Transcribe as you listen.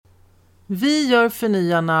Vi gör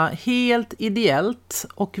Förnyarna helt ideellt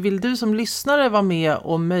och vill du som lyssnare vara med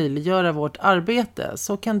och möjliggöra vårt arbete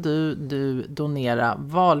så kan du donera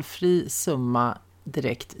valfri summa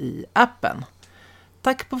direkt i appen.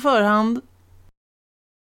 Tack på förhand!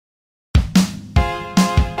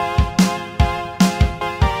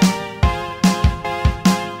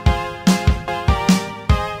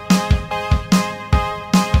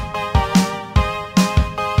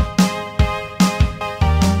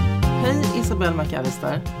 Isabelle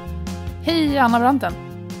McAllister. Hej Anna Branten.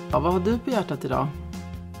 Ja, vad har du på hjärtat idag?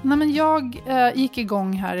 Nej, men jag gick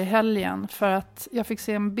igång här i helgen för att jag fick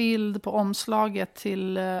se en bild på omslaget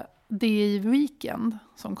till DI Weekend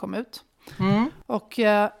som kom ut. Och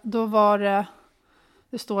då var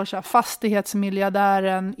det står så här: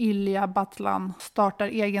 fastighetsmiljardären Ilja Batljan startar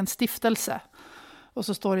egen stiftelse. Och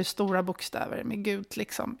så står det i stora bokstäver med gult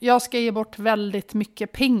liksom: jag ska ge bort väldigt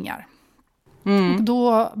mycket pengar. Och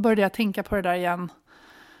då började jag tänka på det där igen.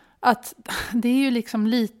 Att det är ju liksom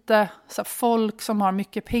lite så här, folk som har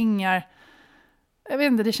mycket pengar. Jag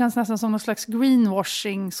vet inte, det känns nästan som någon slags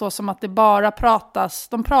greenwashing. Så som att det bara pratas.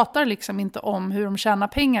 De pratar liksom inte om hur de tjänar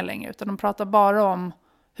pengar längre. Utan de pratar bara om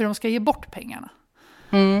hur de ska ge bort pengarna.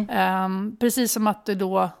 Precis som att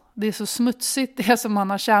det är så smutsigt det som man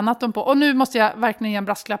har tjänat dem på. Och nu måste jag verkligen ge en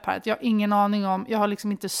brasklapp här. Att jag har ingen aning om. Jag har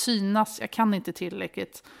liksom inte synats. Jag kan inte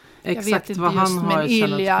tillräckligt. Exakt, jag vet inte vad just han med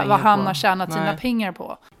Ilja vad han har tjänat sina Nej. pengar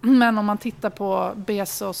på. Men om man tittar på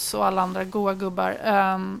Bezos och alla andra goa gubbar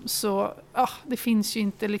så det finns ju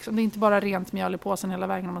inte liksom, det är inte bara rent mjöl i påsen hela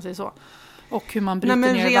vägen om man säger så. Och hur man bryter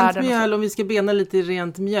ner rent världen. Mjöl, om vi ska bena lite i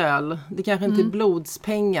rent mjöl. Det kanske inte är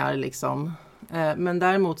blodspengar liksom. Men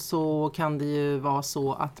däremot så kan det ju vara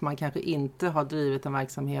så att man kanske inte har drivit en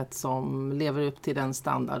verksamhet som lever upp till den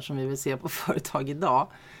standard som vi vill se på företag idag.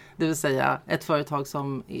 Det vill säga ett företag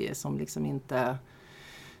som liksom inte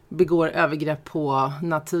begår övergrepp på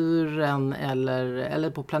naturen eller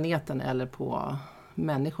på planeten eller på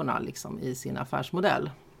människorna liksom i sin affärsmodell.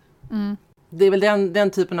 Det är väl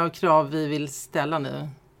den typen av krav vi vill ställa nu.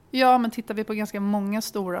 Ja, men tittar vi på ganska många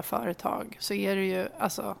stora företag så är det ju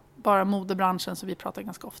alltså bara modebranschen som vi pratar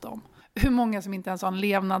ganska ofta om. Hur många som inte ens har en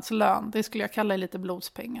levnadslön, det skulle jag kalla lite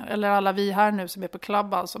blodspengar. Eller alla vi här nu som är på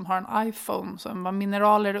Clubhouse som har en iPhone som var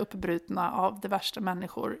mineraler uppbrutna av diverse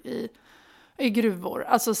människor i gruvor.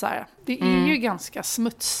 Alltså så här, det är ju ganska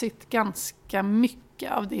smutsigt, ganska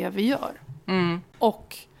mycket av det vi gör.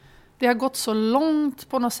 Och det har gått så långt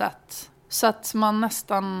på något sätt så att man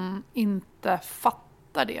nästan inte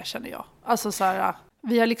fattar det, känner jag. Alltså så här,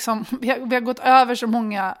 vi har gått över så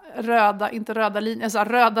många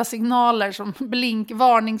röda signaler som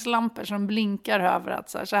varningslampor som blinkar över att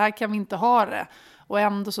så här kan vi inte ha det. Och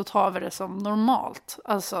ändå så tar vi det som normalt.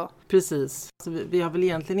 Alltså. Precis. Alltså, vi har väl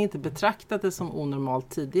egentligen inte betraktat det som onormalt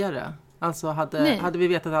tidigare. Alltså hade vi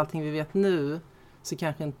vetat allting vi vet nu så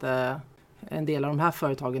kanske inte en del av de här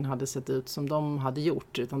företagen hade sett ut som de hade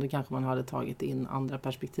gjort. Utan då kanske man hade tagit in andra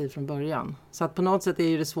perspektiv från början. Så att på något sätt är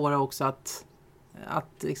ju det svåra också att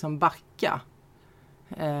liksom backa.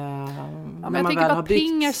 Men jag tänker på att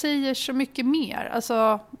pengar säger så mycket mer.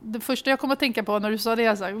 Alltså, det första jag kom att tänka på när du sa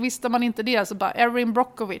det, så här, visste man inte det så bara Erin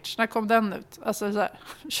Brockovich, när kom den ut? Alltså så här,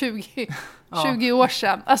 20 år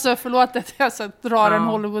sedan. Alltså förlåt att jag drar en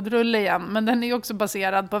Hollywood-rulle igen, men den är ju också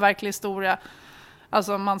baserad på verklig historia.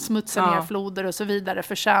 Alltså man smutsar ner floder och så vidare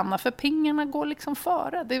för pengarna går liksom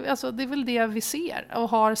före. Det är väl det vi ser och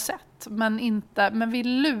har sett. Men vi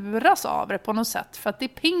luras av det på något sätt. För att det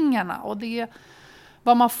är pengarna och det är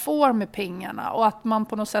vad man får med pengarna. Och att man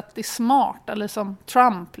på något sätt är smart. Eller som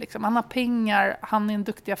Trump, liksom. Han har pengar, han är en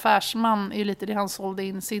duktig affärsman. Är ju lite det han sålde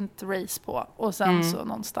in sitt race på. Och sen så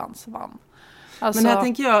någonstans vann. Alltså, men här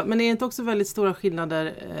tänker jag, men är det inte också väldigt stora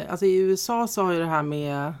skillnader? Alltså i USA så har ju det här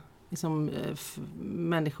med liksom,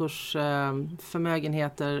 människors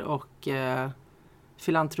förmögenheter och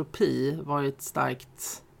filantropi varit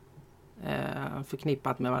starkt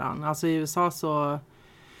förknippat med varandra. Alltså i USA så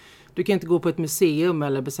du kan inte gå på ett museum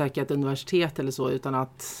eller besöka ett universitet eller så utan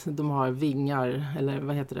att de har vingar eller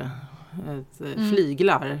vad heter det?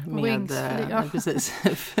 Flyglar med precis.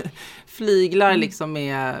 Flyglar liksom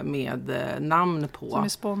med namn på. Som är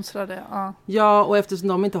sponsrade. Ja, och eftersom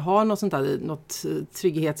de inte har något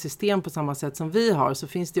trygghetssystem på samma sätt som vi har så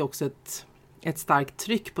finns det också ett starkt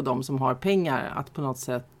tryck på dem som har pengar att på något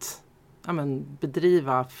sätt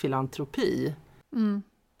bedriva filantropi.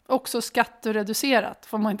 Också skattereducerat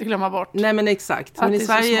får man inte glömma bort. Nej men exakt. Men i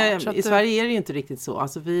Sverige är det ju inte riktigt så.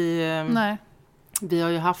 Alltså vi har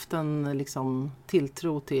ju haft en liksom,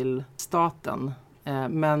 tilltro till staten.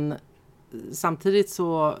 Men samtidigt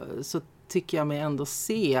så tycker jag mig ändå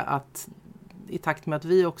se att i takt med att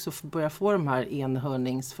vi också börjar få de här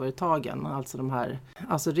enhörningsföretagen, alltså de här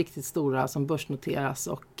riktigt stora som börsnoteras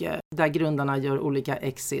och där grundarna gör olika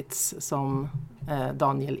exits som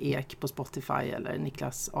Daniel Ek på Spotify eller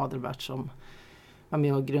Niklas Adelbert som var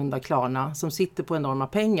med och grundar Klarna, som sitter på enorma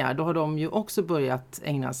pengar. Då har de ju också börjat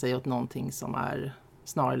ägna sig åt någonting som är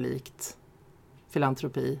snarlikt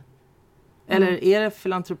filantropi. Eller är det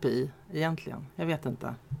filantropi egentligen? Jag vet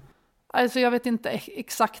inte. Alltså jag vet inte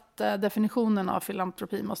exakt definitionen av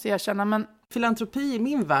filantropi, måste jag erkänna. Men filantropi i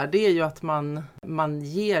min värld, det är ju att man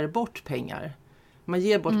ger bort pengar. Man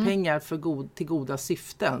ger bort pengar till goda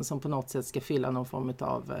syften som på något sätt ska fylla någon form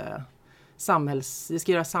av det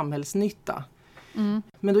ska göra samhällsnytta.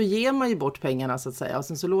 Men då ger man ju bort pengarna så att säga och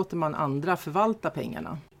sen så låter man andra förvalta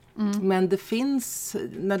pengarna. Men det finns,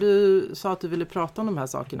 när du sa att du ville prata om de här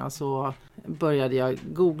sakerna så började jag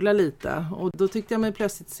googla lite och då tyckte jag mig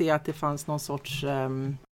plötsligt se att det fanns någon sorts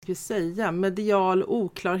medial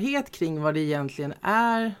oklarhet kring vad det egentligen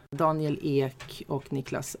är Daniel Ek och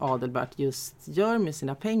Niklas Adelbert just gör med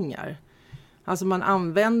sina pengar. Alltså man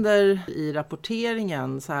använder i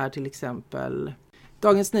rapporteringen så här till exempel,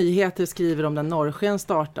 Dagens Nyheter skriver om när Norrsken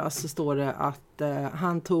startas så står det att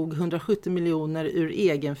han tog 170 miljoner ur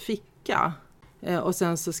egen ficka. Och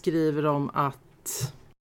sen så skriver de att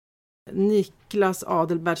Niklas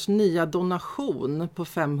Adelberts nya donation på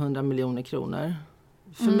 500 miljoner kronor.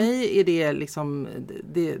 För mig är det liksom,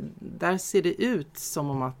 där ser det ut som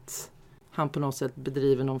om att han på något sätt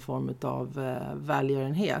bedriver någon form av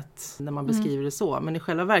välgörenhet när man beskriver det så. Men i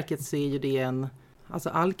själva verket så är ju det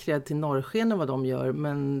all cred till Norrsken och vad de gör,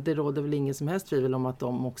 men det råder väl ingen som helst tvivel om att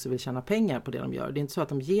de också vill tjäna pengar på det de gör. Det är inte så att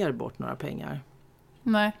de ger bort några pengar.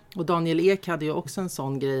 Nej. Och Daniel Ek hade ju också en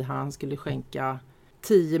sån grej. Han skulle skänka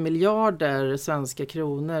 10 miljarder svenska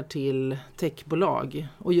kronor till techbolag.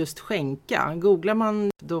 Och just skänka, googlar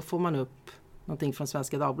man då får man upp någonting från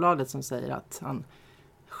Svenska Dagbladet som säger att han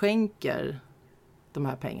skänker de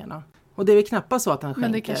här pengarna. Och det är väl knappast så att han skänker.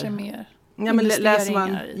 Men det kanske är mer. Ja, men läser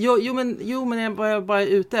man, men jag bara är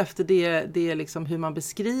ute efter det är liksom hur man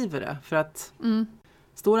beskriver det. För att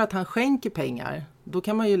står det att han skänker pengar, då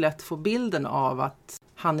kan man ju lätt få bilden av att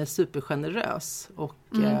han är supergenerös och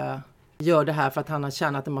gör det här för att han har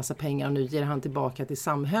tjänat en massa pengar och nu ger han tillbaka till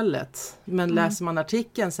samhället. Men läser man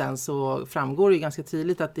artikeln sen så framgår det ju ganska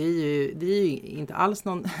tydligt att det är ju inte alls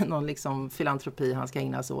någon liksom filantropi han ska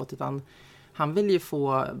ägna sig åt, utan han vill ju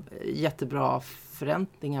få jättebra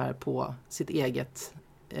förräntningar på sitt eget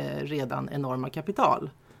redan enorma kapital.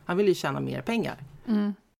 Han vill ju tjäna mer pengar.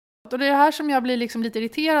 Och det är det här som jag blir liksom lite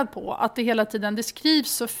irriterad på. Att det hela tiden det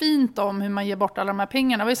skrivs så fint om hur man ger bort alla de här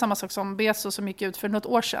pengarna. Det var ju samma sak som Bezos som gick ut för något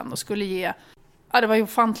år sedan och skulle ge. Ja, det var ju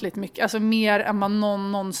ofantligt mycket. Alltså mer än vad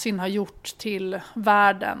någon någonsin har gjort till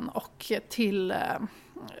världen och till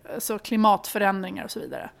klimatförändringar och så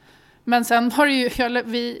vidare. Men sen var det ju,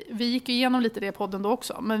 vi gick igenom lite det i podden då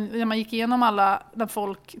också. Men när man gick igenom när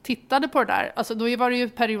folk tittade på det där, alltså då var det ju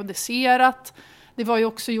periodiserat. Det var ju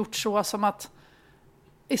också gjort så som att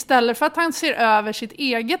istället för att han ser över sitt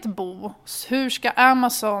eget bo, hur ska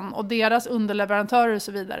Amazon och deras underleverantörer och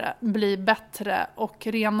så vidare bli bättre och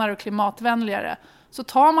renare och klimatvänligare, så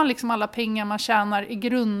tar man liksom alla pengar man tjänar i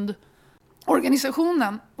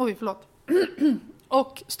grundorganisationen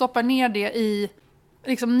och stoppar ner det i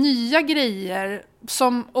liksom nya grejer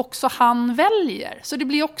som också han väljer. Så det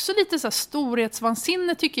blir också lite så här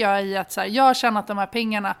storhetsvansinne tycker jag i att så här, jag har tjänat de här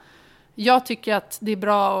pengarna, jag tycker att det är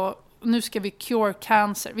bra och nu ska vi cure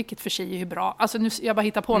cancer, vilket för sig är bra. Alltså nu, jag bara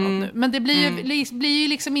hittar på något nu. Men det blir ju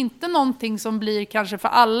liksom inte någonting som blir kanske för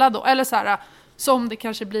alla då. Eller så här, som det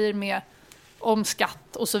kanske blir med om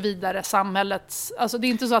skatt och så vidare, samhällets. Alltså det är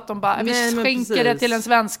inte så att de bara, vi skänker det till den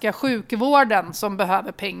svenska sjukvården som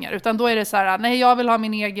behöver pengar. Utan då är det så här, nej jag vill ha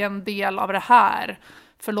min egen del av det här.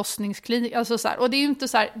 Förlossningsklinik, alltså så här. Och det är ju inte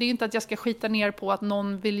så här, det är inte att jag ska skita ner på att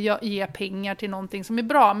någon vill ge pengar till någonting som är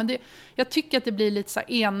bra, men jag tycker att det blir lite så här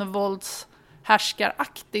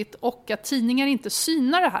envåldshärskaraktigt och att tidningar inte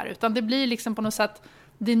synar det här, utan det blir liksom på något sätt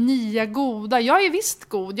det nya goda. Jag är visst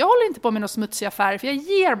god, jag håller inte på med några smutsiga affärer för jag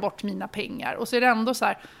ger bort mina pengar, och så är det ändå så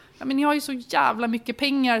här, ja, men jag har ju så jävla mycket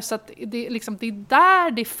pengar så att det är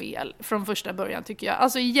där det är fel från första början tycker jag.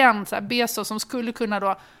 Alltså igen, så här, Bezos som skulle kunna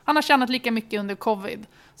då, han har tjänat lika mycket under covid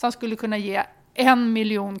så han skulle kunna ge 1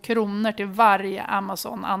 miljon kronor till varje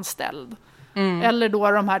Amazon-anställd. Eller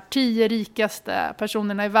då de här 10 rikaste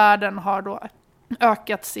personerna i världen har då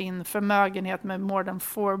ökat sin förmögenhet med more than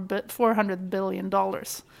 $400 billion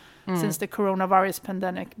since the coronavirus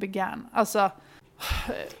pandemic began. Alltså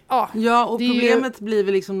Ja, och problemet blir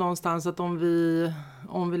väl liksom någonstans att om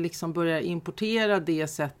vi liksom börjar importera det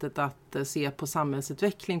sättet att se på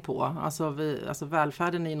samhällsutveckling på. Alltså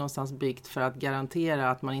välfärden är ju någonstans byggt för att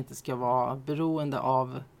garantera att man inte ska vara beroende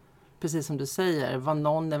av, precis som du säger, vad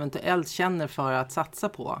någon eventuellt känner för att satsa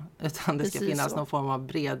på. Utan det ska finnas någon form av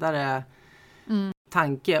bredare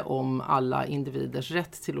tanke om alla individers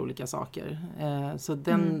rätt till olika saker. Så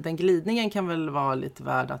den glidningen kan väl vara lite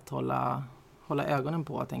värd att hålla ögonen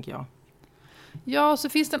på, tänker jag. Ja, och så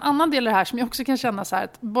finns det en annan del i det här som jag också kan känna så här,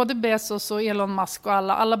 att både Bezos och Elon Musk och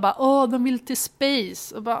alla bara, de vill till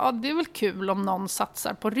space. Och bara, det är väl kul om någon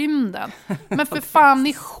satsar på rymden. Men för fan,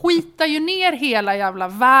 ni skitar ju ner hela jävla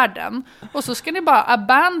världen. Och så ska ni bara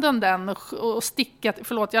abandon den och sticka,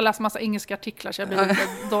 förlåt, jag läser massa engelska artiklar så jag blir lite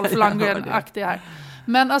Dolph Lundgren-aktig här.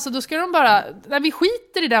 Men alltså då ska de bara, när vi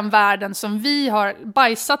skiter i den världen som vi har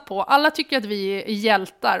bajsat på, alla tycker att vi är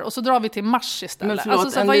hjältar och så drar vi till Mars istället. Men förlåt,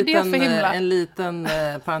 alltså, så vad är det för himla? En liten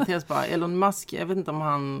parentes bara. Elon Musk, jag vet inte om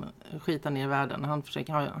han skitar ner världen.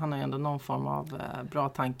 Han har ju ändå någon form av bra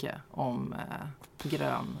tanke om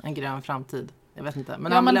en grön framtid. Jag vet inte.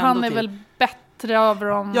 Men han är väl bättre över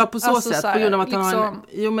dem. Ja, på så sätt. På grund av att liksom... han har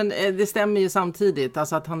jo, men det stämmer ju samtidigt.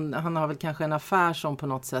 Alltså att han har väl kanske en affär som på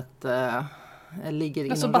något sätt... ligger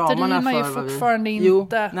inom ramarna för batterierna är fortfarande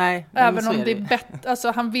inte, nej, även om det är bättre,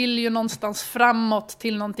 alltså han vill ju någonstans framåt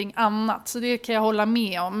till någonting annat, så det kan jag hålla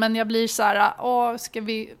med om, men jag blir så här,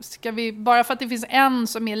 ska vi bara för att det finns en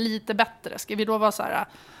som är lite bättre, ska vi då vara så här,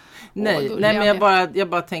 nej, men jag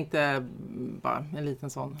bara tänkte bara en liten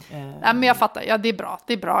sån. Nej, men jag fattar, ja, det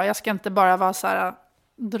är bra, jag ska inte bara vara så här,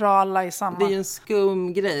 dra alla i samma. Det är ju en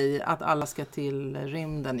skum grej att alla ska till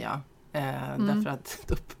rymden, ja. Därför att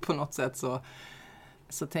på något sätt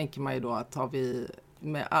så tänker man ju då att har vi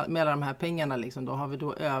med alla de här pengarna liksom, då har vi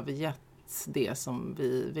då övergett det som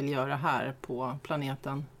vi vill göra här på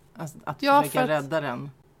planeten, att försöka rädda den.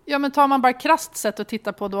 Ja, men tar man bara krasst sätt och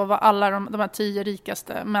tittar på då vad alla de här 10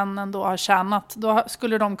 rikaste männen då har tjänat, då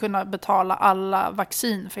skulle de kunna betala alla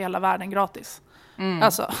vaccin för hela världen gratis.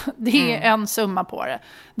 Alltså, det är en summa på det.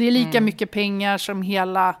 Det är lika mycket pengar som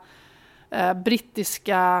hela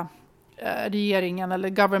brittiska regeringen eller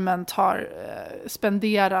government har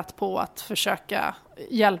spenderat på att försöka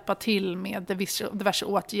hjälpa till med diverse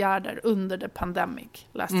åtgärder under the pandemic,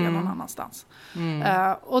 läste jag någon annanstans.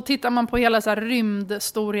 Och tittar man på hela så här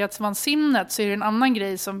rymdstorhetsvansinnet så är det en annan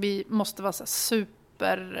grej som vi måste vara så här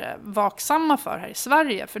supervaksamma för här i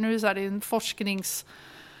Sverige, för nu är det så här, det är en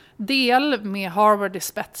forskningsdel med Harvard i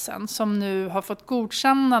spetsen som nu har fått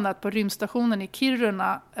godkännande att på rymdstationen i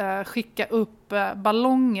Kiruna skicka upp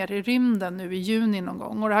ballonger i rymden nu i juni någon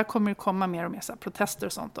gång. Och det här kommer ju komma mer och mer så här protester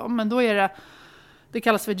och sånt om. Men då är det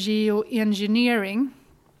kallas för geoengineering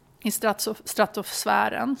i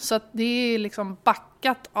stratosfären. Så att det är liksom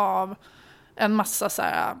backat av en massa så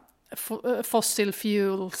här fossil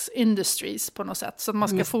fuels industries på något sätt. Så att man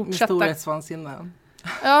ska fortsätta... storhetsvansinne.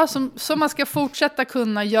 Ja, så man ska fortsätta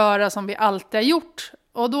kunna göra som vi alltid har gjort.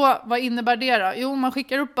 Och då, vad innebär det då? Jo, man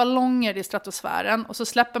skickar upp ballonger i stratosfären och så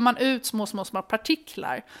släpper man ut små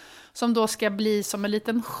partiklar som då ska bli som en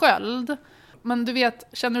liten sköld. Men du vet,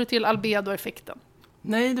 känner du till albedoeffekten?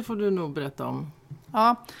 Nej, det får du nog berätta om.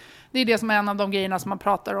 Ja, det är det som är en av de grejerna som man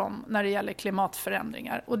pratar om när det gäller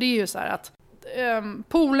klimatförändringar. Och det är ju så här att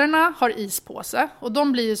polerna har is på sig och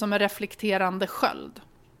de blir ju som en reflekterande sköld.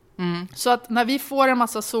 Så att när vi får en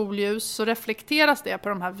massa solljus så reflekteras det på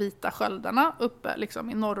de här vita sköldarna uppe liksom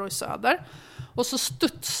i norr och i söder. Och så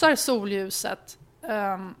studsar solljuset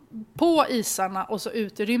på isarna och så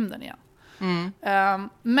ut i rymden igen.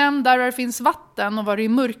 Men där det finns vatten och var det är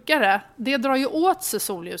mörkare, det drar ju åt sig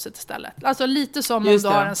solljuset istället. Alltså lite som om du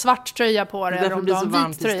har en svart tröja på dig eller om du har en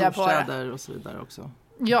vit tröja på dig. Och så vidare också.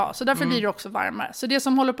 Ja, så därför blir det också varmare. Så det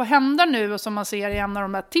som håller på att hända nu och som man ser i en av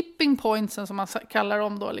de här tipping pointsen som man kallar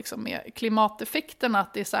dem då liksom med klimateffekterna,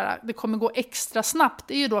 att det är så här, det kommer gå extra snabbt,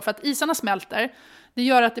 det är ju då för att isarna smälter. Det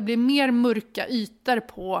gör att det blir mer mörka ytor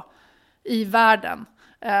i världen.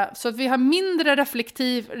 Så att vi har mindre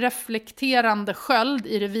reflekterande sköld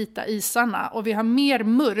i de vita isarna och vi har mer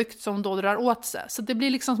mörkt som då drar åt sig. Så det blir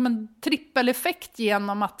liksom som en trippeleffekt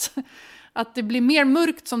genom att det blir mer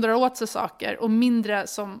mörkt som drar åt sig saker och mindre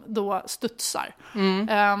som då studsar.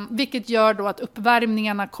 Vilket gör då att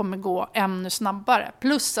uppvärmningarna kommer gå ännu snabbare.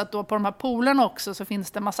 Plus att då på de här polerna också så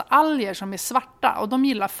finns det en massa alger som är svarta och de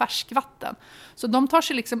gillar färskvatten. Så de tar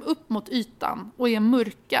sig liksom upp mot ytan och är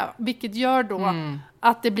mörka, vilket gör då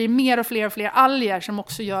att det blir mer och fler alger som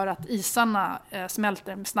också gör att isarna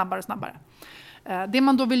smälter snabbare och snabbare. Det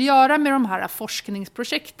man då vill göra med de här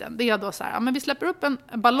forskningsprojekten, det är då så här, men vi släpper upp en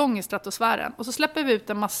ballong i stratosfären och så släpper vi ut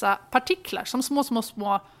en massa partiklar som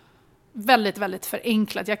små, väldigt, väldigt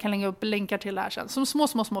förenklat, jag kan lägga upp länkar till det här sen, som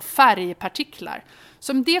små färgpartiklar.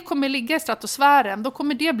 Så om det kommer ligga i stratosfären, då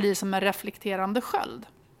kommer det bli som en reflekterande sköld.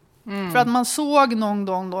 För att man såg någon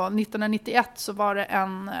gång då, 1991 så var det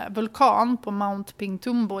en vulkan på Mount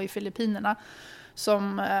Pintumbo i Filippinerna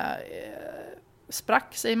som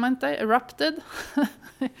sprack, säger man inte, erupted.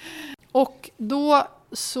 Och då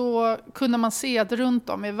så kunde man se att runt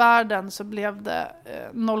om i världen så blev det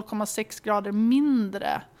 0,6 grader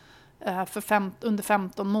mindre under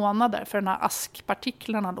 15 månader för den här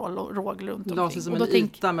askpartiklarna då låg runt omkring. Det låter som en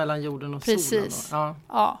yta mellan jorden och precis, solen.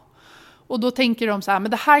 Ja. Och då tänker de så här,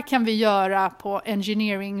 men det här kan vi göra på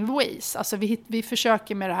engineering ways. Alltså vi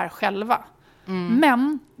försöker med det här själva.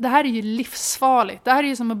 Men det här är ju livsfarligt. Det här är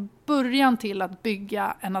ju som en början till att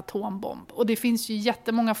bygga en atombomb. Och det finns ju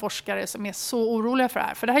jättemånga forskare som är så oroliga för det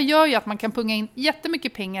här. För det här gör ju att man kan punga in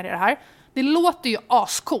jättemycket pengar i det här. Det låter ju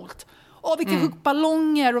ascoolt. Vi kan hugga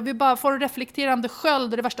ballonger och vi bara får en reflekterande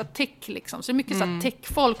sköld och det värsta tech liksom. Så det är mycket så här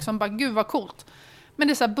tech-folk som bara, gud vad coolt. Men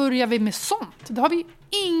det är så här, börjar vi med sånt? Då har vi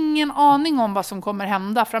ingen aning om vad som kommer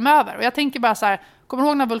hända framöver. Och jag tänker bara så här, kommer du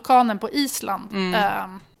ihåg när vulkanen på Island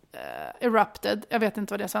erupted? Jag vet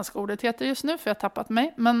inte vad det svenska ordet heter just nu för jag har tappat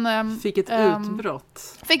mig. Men, fick ett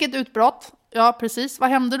utbrott. Fick ett utbrott, ja precis. Vad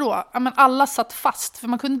hände då? Ja, men alla satt fast för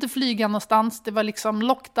man kunde inte flyga någonstans. Det var liksom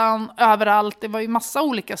lockdown överallt. Det var ju massa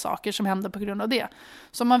olika saker som hände på grund av det.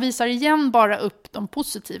 Så man visar igen bara upp de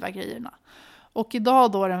positiva grejerna. Och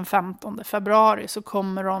idag då den 15 februari så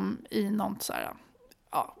kommer de i något så här,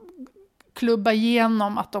 klubba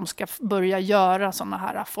igenom att de ska börja göra såna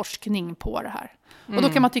här forskning på det här. Och då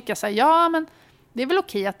kan man tycka så här, ja men det är väl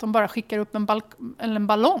okej att de bara skickar upp en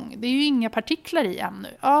ballong. Det är ju inga partiklar i ännu.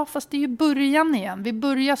 Ja, fast det är ju början igen. Vi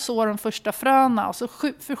börjar så de första fröna och så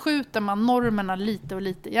förskjuter man normerna lite och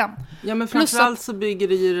lite igen. Ja, men framförallt så bygger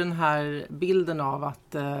det ju den här bilden av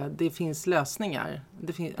att det finns lösningar.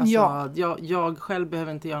 Jag själv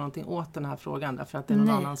behöver inte göra någonting åt den här frågan därför att det är någon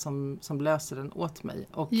annan som löser den åt mig.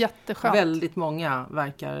 Och väldigt många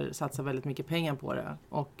verkar satsa väldigt mycket pengar på det.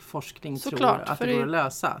 Och forskning tror att det går att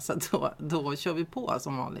lösa. Så då kör vi på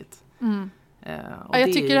som vanligt.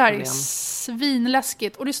 Jag tycker det här är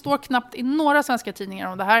svinläskigt. Och det står knappt i några svenska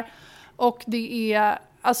tidningar om det här. Och det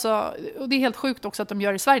är helt sjukt också att de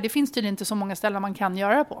gör det i Sverige. Det finns tydligen inte så många ställen man kan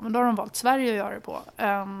göra det på. Men då har de valt Sverige att göra det på.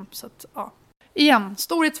 Så att, ja. Igen,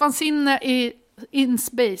 storhetsvansinne in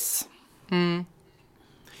space.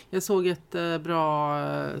 Jag såg ett bra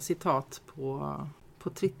citat på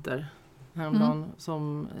Twitter häromdagen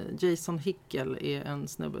som Jason Hickel är en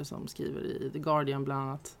snubbe som skriver i The Guardian bland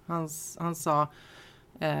annat. Han sa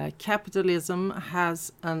capitalism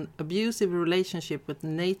has an abusive relationship with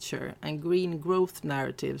nature and green growth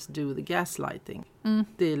narratives do the gaslighting.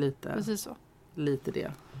 Det är lite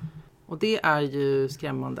det. Och det är ju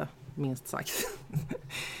skrämmande, minst sagt.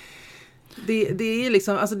 det är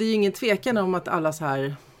liksom, alltså det är ju ingen tvekan om att alla så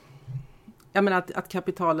här, jag menar att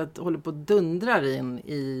kapitalet håller på att dundrar in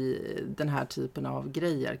i den här typen av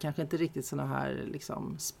grejer. Kanske inte riktigt såna här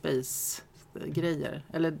liksom space-grejer.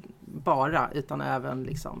 Eller bara, utan även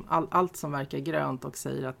liksom allt som verkar grönt och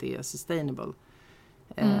säger att det är sustainable.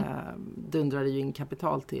 Dundrar det ju in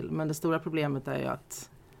kapital till. Men det stora problemet är ju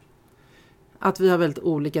att vi har väldigt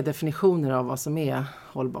olika definitioner av vad som är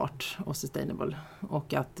hållbart och sustainable.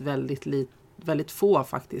 Och att väldigt få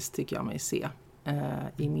faktiskt tycker jag mig se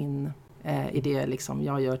i det liksom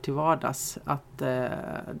jag gör till vardags. Att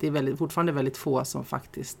det är fortfarande väldigt få som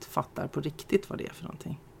faktiskt fattar på riktigt vad det är för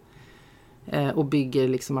någonting. Och bygger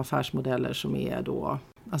liksom affärsmodeller som är då,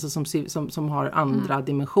 alltså som har andra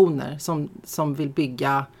dimensioner. Som vill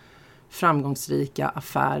bygga framgångsrika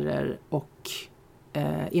affärer och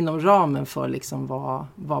inom ramen för liksom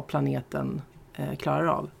vad planeten klarar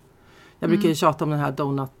av. Jag brukar ju tjata om den här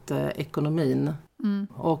donut-ekonomin.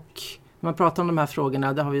 Och när man pratar om de här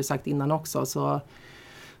frågorna, det har vi ju sagt innan också, så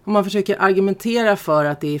om man försöker argumentera för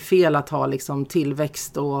att det är fel att ha liksom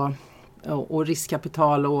tillväxt och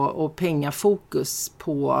riskkapital och pengafokus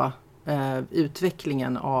på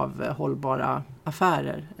utvecklingen av hållbara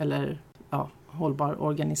affärer eller hållbar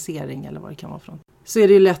organisering eller vad det kan vara för något. Så är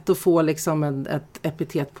det ju lätt att få liksom ett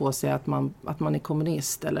epitet på sig att man är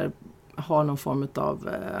kommunist eller har någon form av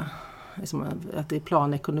liksom att det är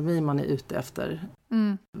planekonomi man är ute efter.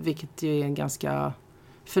 Vilket ju är en ganska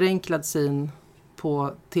förenklad syn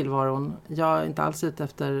på tillvaron. Jag är inte alls ute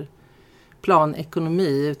efter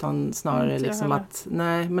planekonomi, utan snarare liksom att,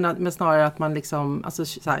 men snarare att man liksom, alltså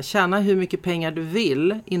så här, tjäna hur mycket pengar du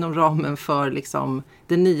vill inom ramen för liksom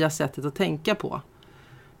det nya sättet att tänka på.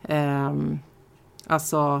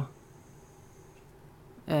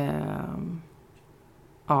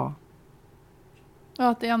 Ja. Ja,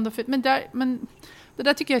 att det är ändå men det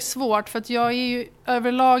där tycker jag är svårt, för att jag är ju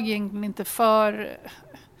överlag egentligen inte för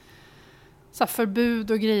så här,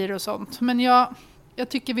 förbud och grejer och sånt. Men jag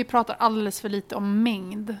tycker vi pratar alldeles för lite om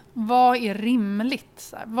mängd. Vad är rimligt?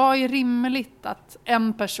 Så här, vad är rimligt att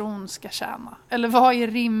en person ska tjäna? Eller vad är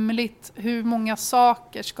rimligt? Hur många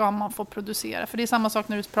saker ska man få producera? För det är samma sak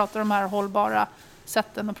när du pratar om de här hållbara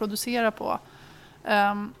sätten att producera på.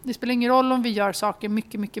 Det spelar ingen roll om vi gör saker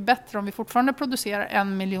mycket, mycket bättre. Om vi fortfarande producerar 1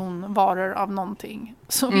 miljon varor av någonting,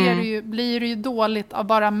 så blir det ju dåligt av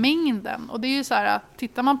bara mängden. Och det är ju så här,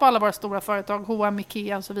 tittar man på alla våra stora företag, H&M,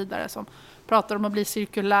 Ikea och så vidare, som pratar om att bli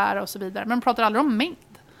cirkulära och så vidare, men de pratar aldrig om mängd.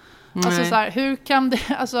 Alltså så här, hur kan det,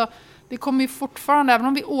 alltså det kommer ju fortfarande, även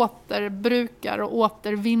om vi återbrukar och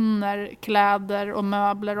återvinner kläder och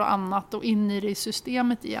möbler och annat och in i det i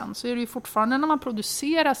systemet igen, så är det ju fortfarande när man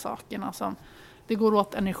producerar sakerna som det går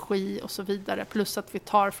åt energi och så vidare, plus att vi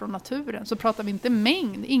tar från naturen, så pratar vi inte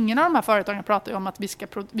mängd. Ingen av de här företagen pratar ju om att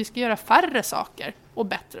vi ska göra färre saker och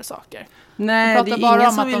bättre saker. Nej, det är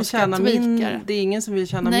ingen som vill tjäna mindre. Det är ingen som vill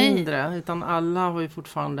tjäna mindre, utan alla har ju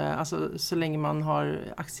fortfarande, alltså så länge man har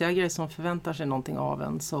aktieägare som förväntar sig någonting av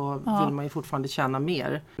en, så vill man ju fortfarande tjäna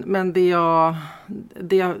mer. Men det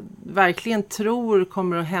jag verkligen tror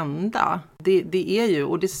kommer att hända, det är ju,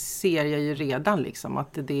 och det ser jag ju redan liksom,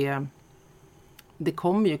 att det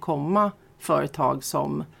kommer ju komma företag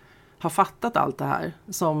som har fattat allt det här.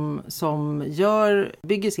 Som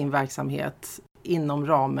bygger sin verksamhet inom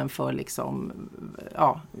ramen för liksom,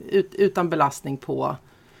 utan belastning på,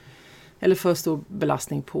 eller för stor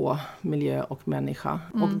belastning på miljö och människa.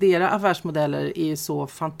 Och deras affärsmodeller är ju så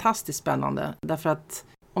fantastiskt spännande. Därför att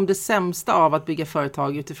om det sämsta av att bygga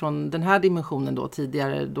företag utifrån den här dimensionen då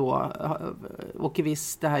tidigare då, och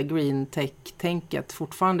visst det här green tech-tänket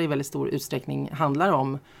fortfarande i väldigt stor utsträckning handlar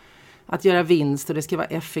om att göra vinst, och det ska vara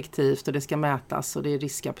effektivt och det ska mätas och det är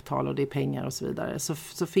riskkapital och det är pengar och så vidare,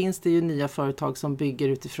 så finns det ju nya företag som bygger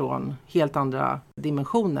utifrån helt andra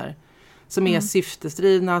dimensioner. Som är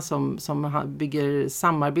syftesdrivna, som bygger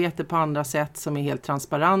samarbete på andra sätt, som är helt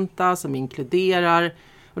transparenta, som inkluderar.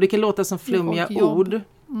 Och det kan låta som flummiga ord.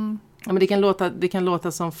 Ja, men det kan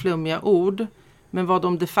låta som flummiga ord. Men vad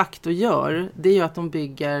de de facto gör, det är ju att de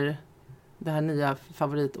bygger det här nya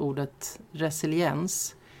favoritordet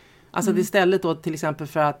resiliens. Alltså istället då till exempel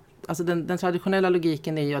för att, alltså den traditionella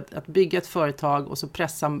logiken är ju att bygga ett företag och så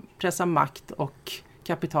pressa makt och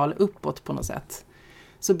kapital uppåt på något sätt.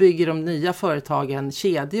 Så bygger de nya företagen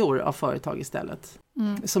kedjor av företag istället.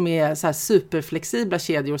 Som är så här superflexibla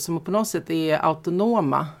kedjor som på något sätt är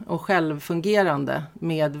autonoma och självfungerande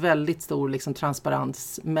med väldigt stor liksom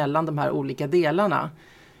transparens mellan de här olika delarna.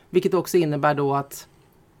 Vilket också innebär då att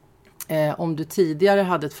om du tidigare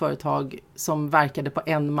hade ett företag som verkade på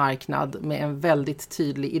en marknad med en väldigt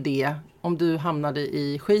tydlig idé, om du hamnade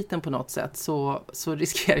i skiten på något sätt så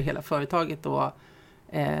riskerar hela företaget att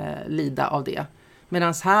lida av det.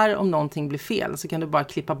 Medan här, om någonting blir fel, så kan du bara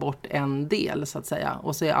klippa bort en del så att säga,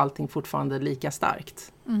 och så är allting fortfarande lika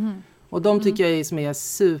starkt. Och de tycker jag som är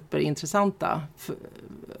superintressanta.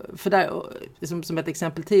 För där, som ett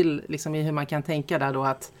exempel till liksom, i hur man kan tänka där då,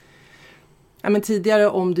 att men tidigare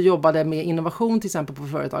om du jobbade med innovation till exempel på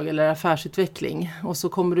företag eller affärsutveckling, och så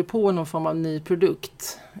kommer du på någon form av ny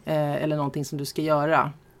produkt eller någonting som du ska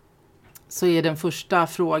göra, så är den första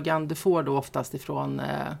frågan du får då oftast ifrån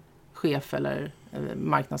chef eller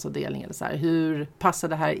marknadsavdelning eller så här: hur passar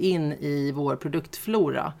det här in i vår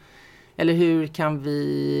produktflora? Eller hur kan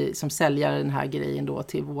vi som sälja den här grejen då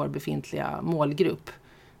till vår befintliga målgrupp?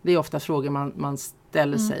 Det är ofta frågor man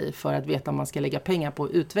ställer sig för att veta om man ska lägga pengar på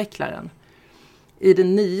utvecklaren. I det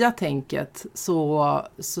nya tänket så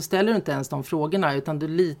ställer du inte ens de frågorna, utan du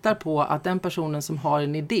litar på att den personen som har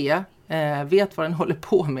en idé vet vad den håller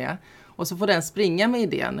på med. Och så får den springa med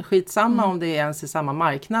idén. Skitsamma om det är ens i samma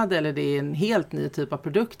marknad eller det är en helt ny typ av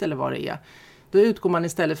produkt eller vad det är. Då utgår man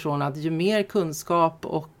istället från att ju mer kunskap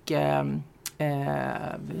och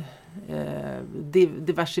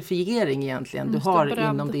diversifiering egentligen du har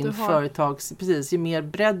inom din företags... Precis, ju mer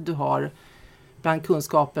bredd du har bland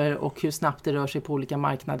kunskaper och hur snabbt det rör sig på olika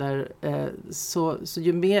marknader, så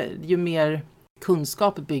ju mer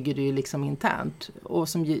kunskap bygger du ju liksom internt, och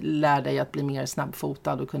som lär dig att bli mer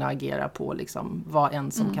snabbfotad och kunna agera på liksom vad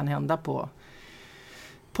än som kan hända på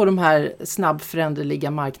på de här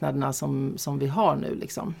snabbföränderliga marknaderna som vi har nu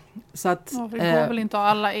liksom. Så att, det går väl inte att ha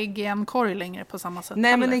alla ägg i en korg längre på samma sätt.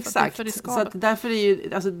 Nej, men exakt. Så att därför är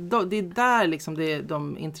ju, alltså, det är där liksom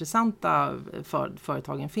de intressanta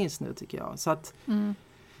företagen finns nu, tycker jag. Så att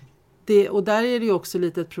och där är det ju också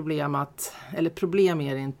lite ett problem eller problem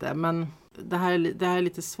är det inte, men det här är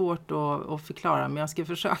lite svårt att förklara, men jag ska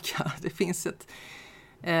försöka. Det finns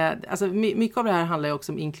alltså mycket av det här handlar ju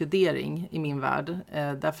också om inkludering i min värld.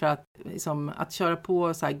 Därför att liksom, att köra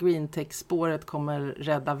på så här green tech-spåret kommer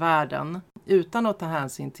rädda världen utan att ta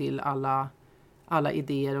hänsyn till alla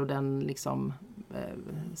idéer och den liksom,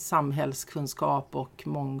 samhällskunskap och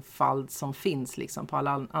mångfald som finns liksom, på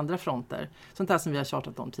alla andra fronter. Sånt här som vi har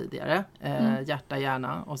tjatat om tidigare. Hjärta,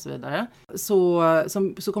 hjärna och så vidare.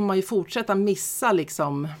 Så kommer man ju fortsätta missa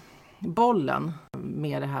liksom, bollen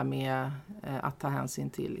med det här med att ta hänsyn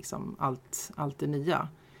till liksom allt det nya.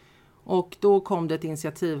 Och då kom det ett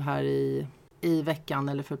initiativ här i veckan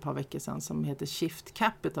eller för ett par veckor sedan som heter Shift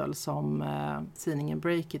Capital som tidningen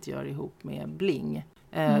Breakit gör ihop med Bling.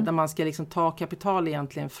 Där man ska liksom ta kapital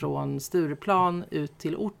egentligen från Stureplan ut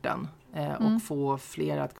till orten och få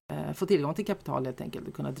fler att få tillgång till kapital helt enkelt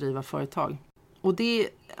och kunna driva företag. Och det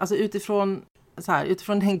alltså utifrån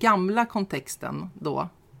den gamla kontexten då,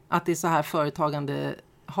 att det är så här företagande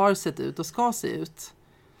har sett ut och ska se ut,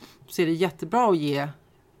 så är det jättebra att ge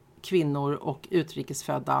kvinnor och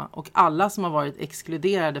utrikesfödda och alla som har varit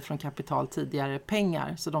exkluderade från kapital tidigare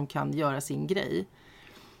pengar så de kan göra sin grej.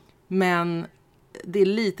 Men det är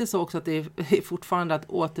lite så också att det är fortfarande att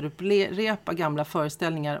återupprepa gamla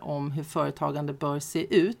föreställningar om hur företagande bör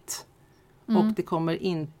se ut. Och det kommer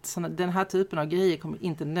inte, den här typen av grejer kommer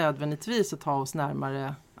inte nödvändigtvis att ta oss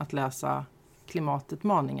närmare att lösa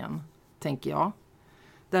klimatutmaningen, tänker jag.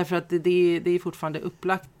 Därför att det är fortfarande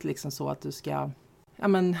upplagt liksom så att du ska, ja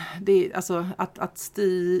men det är alltså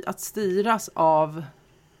att styras av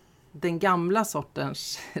den gamla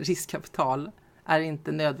sortens riskkapital är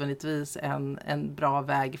inte nödvändigtvis en bra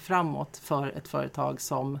väg framåt för ett företag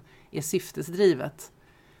som är syftesdrivet.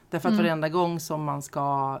 Därför att varenda gång som man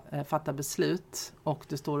ska fatta beslut och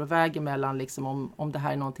du står och väger mellan liksom om det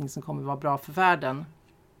här är någonting som kommer vara bra för världen.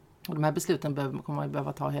 Och de här besluten kommer man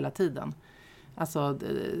behöva ta hela tiden. Alltså,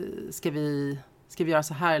 ska vi göra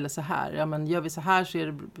så här eller så här? Ja, men gör vi så här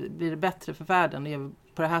så blir det bättre för världen. Och gör vi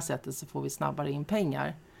på det här sättet så får vi snabbare in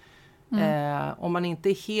pengar. Om man inte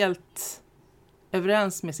är helt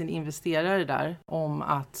överens med sin investerare där om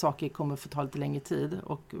att saker kommer få ta lite längre tid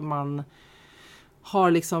och man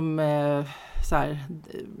har liksom så här,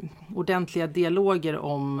 ordentliga dialoger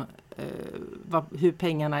om hur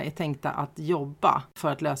pengarna är tänkta att jobba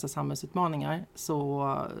för att lösa samhällsutmaningar,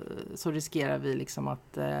 så riskerar vi liksom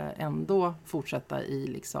att ändå fortsätta i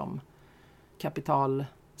liksom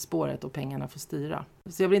kapitalspåret och pengarna får styra.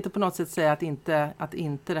 Så jag vill inte på något sätt säga att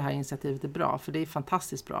inte det här initiativet är bra, för det är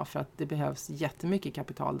fantastiskt bra för att det behövs jättemycket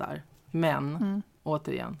kapital där. Men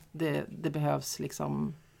återigen, det behövs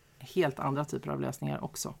liksom helt andra typer av lösningar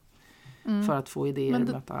också för att få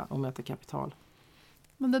idéer och möta kapital.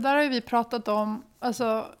 Men det där har ju vi pratat om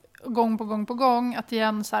alltså, gång på gång att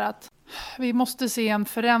igen så här att vi måste se en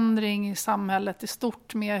förändring i samhället i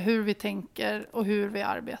stort med hur vi tänker och hur vi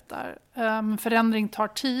arbetar. Förändring tar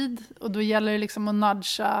tid och då gäller det liksom att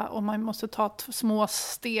nudga och man måste ta små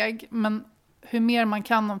steg, men hur mer man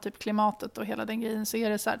kan om typ klimatet och hela den grejen så är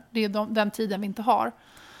det så här, det är den tiden vi inte har.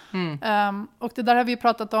 Och det där har vi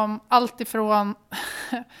pratat om allt ifrån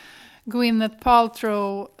Gwyneth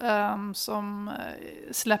Paltrow som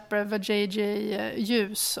släpper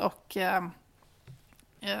vajayjay-ljus och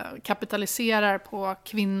kapitaliserar på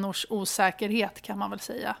kvinnors osäkerhet kan man väl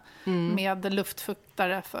säga med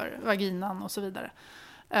luftfuktare för vaginan och så vidare.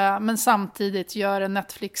 Men samtidigt gör en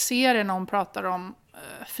Netflix-serie när hon pratar om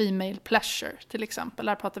female pleasure till exempel.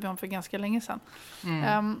 Där pratade vi om för ganska länge sedan.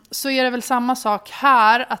 Så är det väl samma sak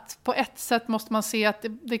här, att på ett sätt måste man se att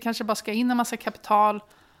det kanske bara ska in en massa kapital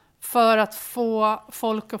för att få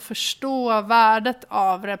folk att förstå värdet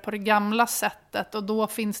av det på det gamla sättet, och då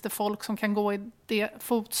finns det folk som kan gå i det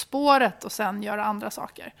fotspåret och sen göra andra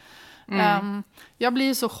saker. Jag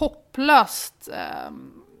blir så hopplöst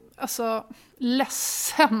alltså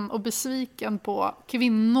ledsen och besviken på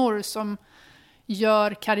kvinnor som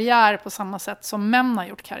gör karriär på samma sätt som män har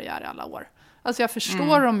gjort karriär i alla år. Alltså jag förstår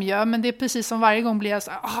vad de gör, men det är precis som varje gång blir jag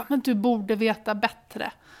så här, men du borde veta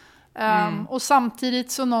bättre. Och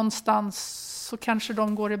samtidigt så någonstans så kanske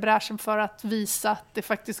de går i bräschen för att visa att det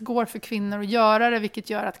faktiskt går för kvinnor att göra det, vilket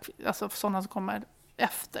gör att alltså, sådana som kommer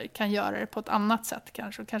efter kan göra det på ett annat sätt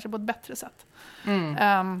kanske på ett bättre sätt.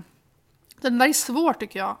 Den där är svår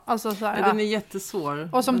tycker jag. Alltså, så här, ja, den är jättesvår.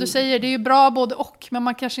 Och som du säger, det är ju bra både och. Men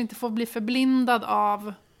man kanske inte får bli förblindad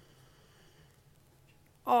av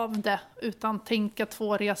det. Utan tänka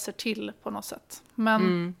 2 resor till på något sätt.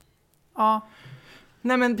 Men, ja.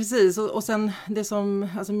 Nej men precis. Och sen det som,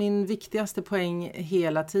 alltså min viktigaste poäng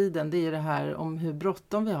hela tiden, det är det här om hur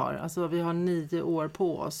bråttom vi har. Alltså vi har 9 år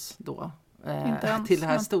på oss då. Till det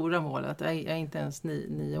här stora målet. Jag är inte ens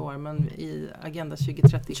 9 år, men i Agenda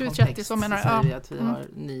 2030-kontext så säger vi att vi har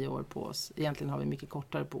 9 år på oss. Egentligen har vi mycket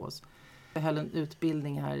kortare på oss. Jag höll en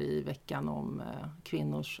utbildning här i veckan om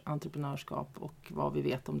kvinnors entreprenörskap och vad vi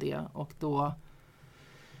vet om det. Och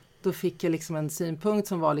då fick jag liksom en synpunkt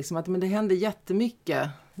som var liksom att men det händer jättemycket.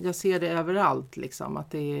 Jag ser det överallt liksom,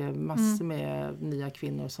 att det är massor med nya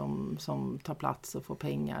kvinnor som tar plats och får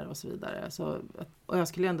pengar och så vidare. Och jag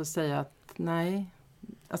skulle ändå säga att nej,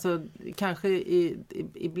 alltså kanske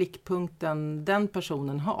i blickpunkten den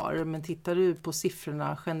personen har, men tittar du på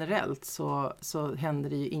siffrorna generellt så händer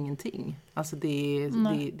det ju ingenting. Alltså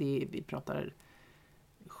vi pratar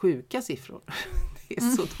sjuka siffror. Det är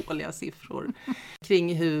så dåliga siffror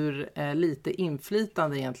kring hur lite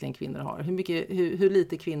inflytande egentligen kvinnor har. Hur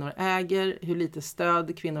lite kvinnor äger, hur lite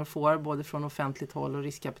stöd kvinnor får både från offentligt håll och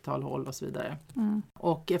riskkapitalhåll och så vidare.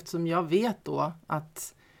 Och eftersom jag vet då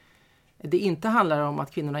att det inte handlar om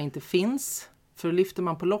att kvinnorna inte finns, för lyfter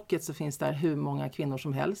man på locket så finns där hur många kvinnor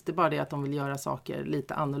som helst. Det är bara det att de vill göra saker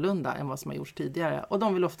lite annorlunda än vad som har gjorts tidigare. Och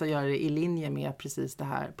de vill ofta göra det i linje med precis det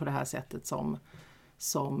här, på det här sättet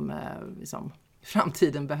som liksom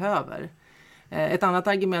framtiden behöver. Ett annat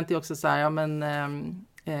argument är också så här, ja men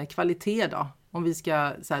kvalitet då. Om vi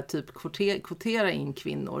ska så här, typ kvotera in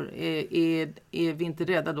kvinnor, är vi inte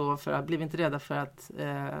rädda då blir vi inte rädda för att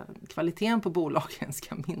kvaliteten på bolagen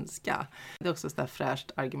ska minska? Det är också ett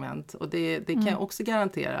fräscht argument. Och det kan jag också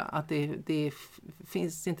garantera att det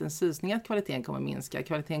finns inte en susning att kvaliteten kommer minska.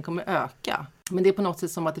 Kvaliteten kommer öka. Men det är på något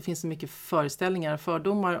sätt som att det finns så mycket föreställningar och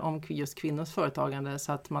fördomar om just kvinnors företagande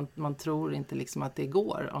så att man tror inte liksom att det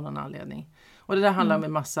går av någon anledning. Och det där handlar om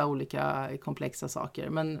en massa olika komplexa saker.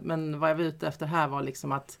 Men vad jag var ute efter här var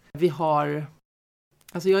liksom att vi har...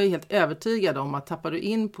 Alltså jag är helt övertygad om att tappar du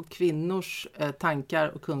in på kvinnors tankar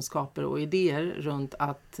och kunskaper och idéer runt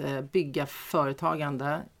att bygga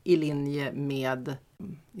företagande i linje med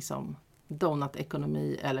liksom,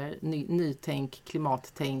 donutekonomi eller nytänk,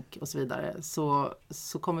 klimattänk och så vidare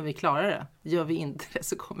så kommer vi klara det. Gör vi inte det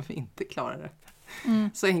så kommer vi inte klara det.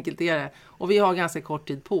 Så enkelt är det. Och vi har ganska kort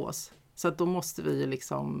tid på oss. Så att då måste vi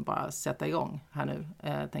liksom bara sätta igång här nu,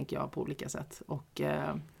 tänker jag, på olika sätt. Och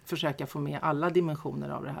försöka få med alla dimensioner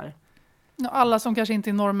av det här. Alla som kanske inte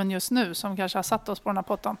är normen just nu, som kanske har satt oss på den här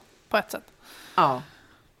pottan på ett sätt. Ja,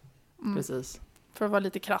 precis. För att vara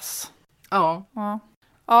lite krass. Ja.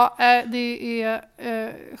 Ja, det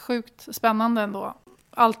är sjukt spännande ändå.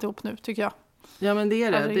 Alltihop nu, tycker jag. Ja, men det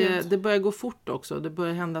är det. Det börjar gå fort också. Det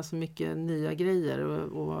börjar hända så mycket nya grejer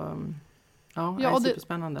och ja, det är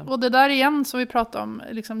superspännande. Och det där igen som vi pratade om,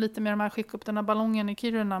 liksom lite mer om att skicka upp den här ballongen i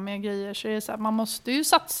Kiruna med grejer, så är det så här, man måste ju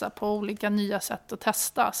satsa på olika nya sätt att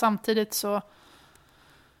testa. Samtidigt så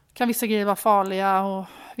kan vissa grejer vara farliga och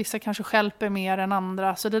vissa kanske stjälper mer än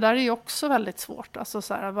andra. Så det där är ju också väldigt svårt. Alltså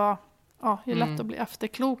så här, det är lätt att bli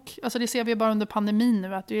efterklok. Alltså det ser vi bara under pandemin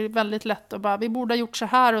nu, att det är väldigt lätt att bara, vi borde ha gjort så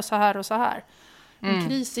här och så här och så här. En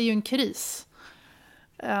kris är ju en kris.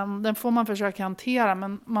 Den får man försöka hantera,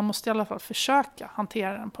 men man måste i alla fall försöka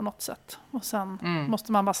hantera den på något sätt. Och sen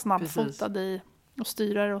måste man vara snabbfotad i och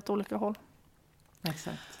styra det åt olika håll.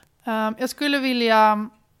 Exakt. Jag skulle vilja,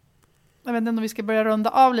 jag vet inte om vi ska börja runda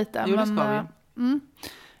av lite. Jo, det ska vi.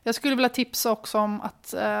 Jag skulle vilja tipsa också om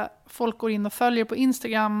att folk går in och följer på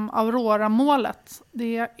Instagram Aurora-målet.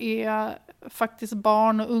 Det är faktiskt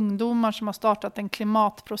barn och ungdomar som har startat en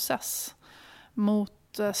klimatprocess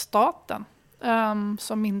mot staten.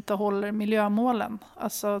 Som inte håller miljömålen.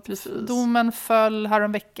 Alltså domen föll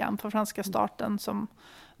häromveckan på franska staten som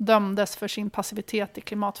dömdes för sin passivitet i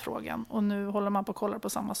klimatfrågan. Och nu håller man på att kolla på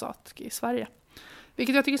samma sak i Sverige.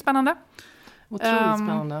 Vilket jag tycker är spännande. Otroligt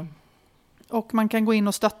spännande. Och man kan gå in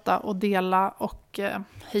och stötta och dela och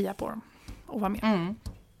heja på dem. Och vara med.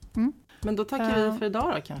 Men då tackar vi för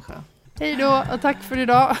idag då kanske. Hej då och tack för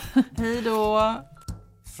idag. Hej då.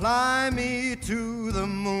 Fly me to the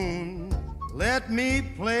moon. Let me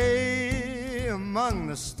play among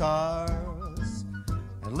the stars.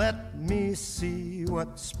 And let me see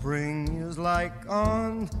what spring is like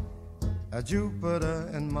on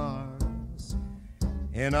Jupiter and Mars.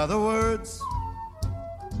 In other words,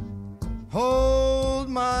 hold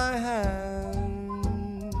my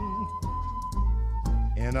hand.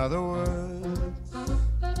 In other words,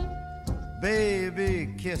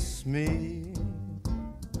 baby, kiss me.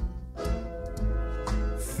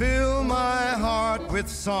 Fill my heart with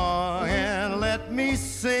song and let me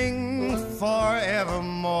sing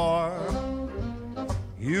forevermore.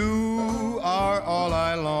 You are all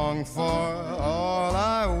I long for, all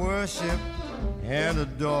I worship and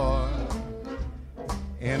adore.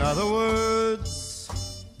 In other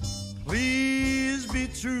words, please be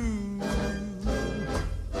true.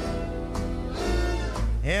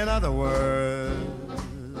 In other words,